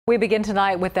We begin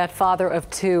tonight with that father of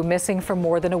two missing for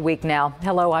more than a week now.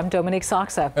 Hello, I'm Dominique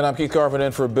Soxa. And I'm Keith Garvin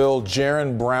in for Bill.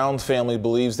 Jaron Brown's family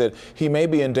believes that he may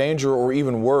be in danger or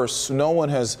even worse. No one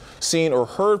has seen or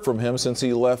heard from him since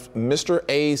he left Mr.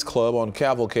 A's club on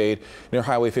Cavalcade near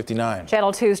Highway 59.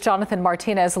 Channel 2's Jonathan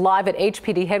Martinez live at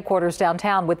HPD headquarters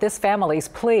downtown with this family's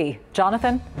plea.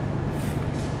 Jonathan?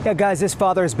 Yeah, guys, this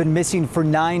father has been missing for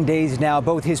 9 days now.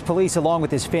 Both his police along with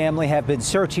his family have been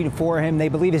searching for him. They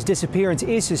believe his disappearance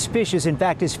is suspicious. In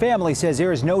fact, his family says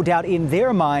there is no doubt in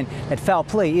their mind that foul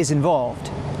play is involved.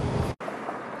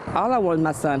 All I want is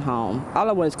my son home. All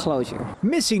I want is closure.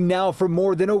 Missing now for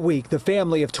more than a week, the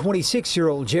family of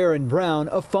 26-year-old Jaron Brown,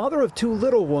 a father of two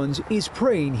little ones, is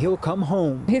praying he'll come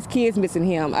home. His kids missing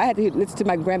him. I had to listen to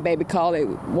my grandbaby call it,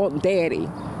 want daddy,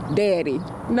 daddy.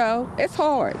 No, it's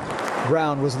hard.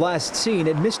 Brown was last seen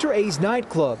at Mr. A's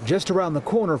nightclub just around the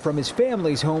corner from his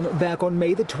family's home back on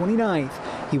May the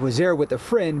 29th. He was there with a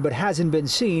friend but hasn't been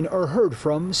seen or heard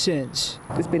from since.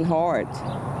 It's been hard.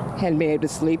 Hadn't been able to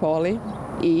sleep hardly,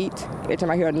 eat. Every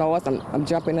time I hear a noise, I'm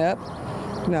jumping up.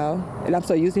 No, and I'm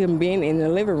so used to him being in the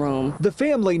living room. The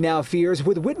family now fears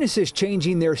with witnesses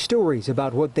changing their stories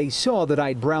about what they saw the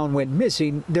night Brown went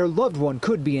missing, their loved one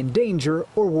could be in danger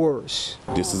or worse.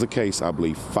 This is a case I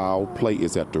believe foul play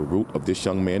is at the root of this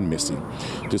young man missing.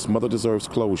 This mother deserves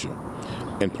closure.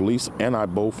 And police and I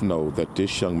both know that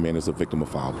this young man is a victim of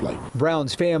foul play.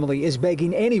 Brown's family is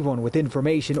begging anyone with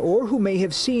information or who may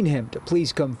have seen him to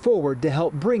please come forward to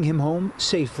help bring him home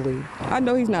safely. I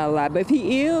know he's not alive, but if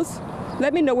he is,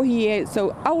 let me know where he is.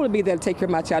 So I want to be there to take care of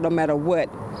my child no matter what.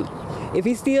 If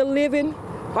he's still living,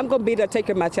 I'm going to be there to take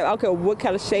care of my child. I don't care what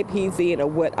kind of shape he's in or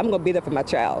what. I'm going to be there for my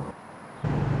child.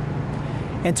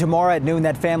 And tomorrow at noon,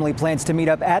 that family plans to meet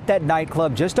up at that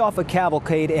nightclub just off of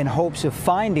Cavalcade in hopes of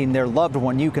finding their loved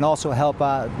one. You can also help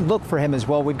look for him as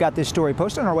well. We've got this story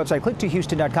posted on our website,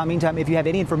 click2houston.com. Meantime, if you have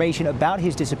any information about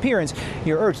his disappearance,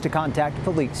 you're urged to contact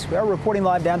police. We are reporting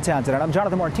live downtown tonight. I'm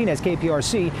Jonathan Martinez,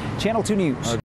 KPRC, Channel 2 News.